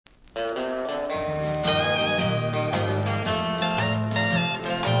There's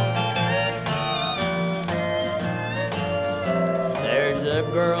a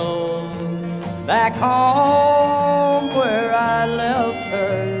girl back home where I left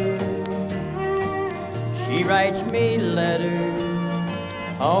her. She writes me letters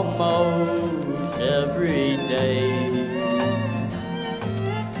almost every day,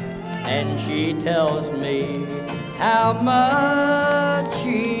 and she tells me how much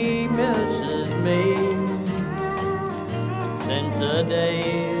she misses me. Since the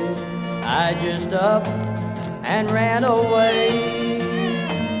day I just up and ran away,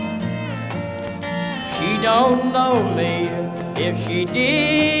 she don't know me. If she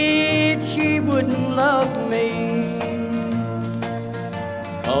did, she wouldn't love me,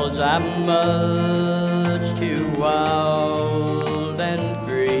 'cause I'm much too wild and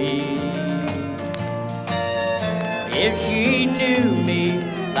free. If she knew me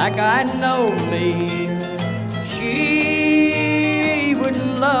like I know me, she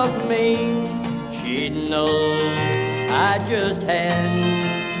wouldn't love me. She'd know I just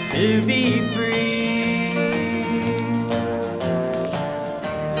had to be free.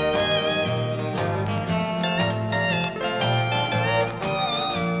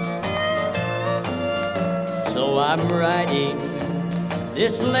 So I'm writing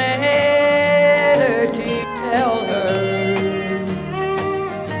this letter to tell her,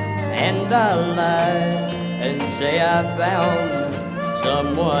 and I'll lie and say I found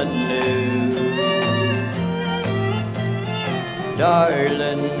someone new.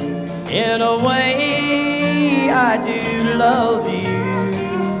 Darling, in a way I do love you,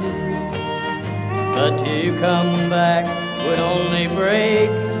 but to come back would only break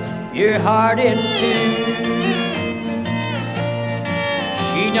your heart in two.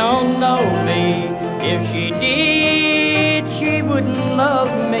 She don't know me. If she did, she wouldn't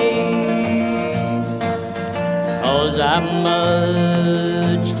love me, 'cause I'm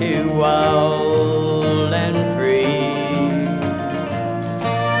much too wild and free.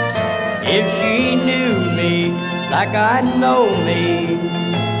 If she knew me like I know me,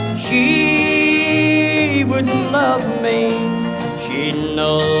 she wouldn't love me. She'd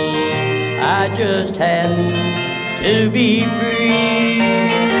know I just had to be free.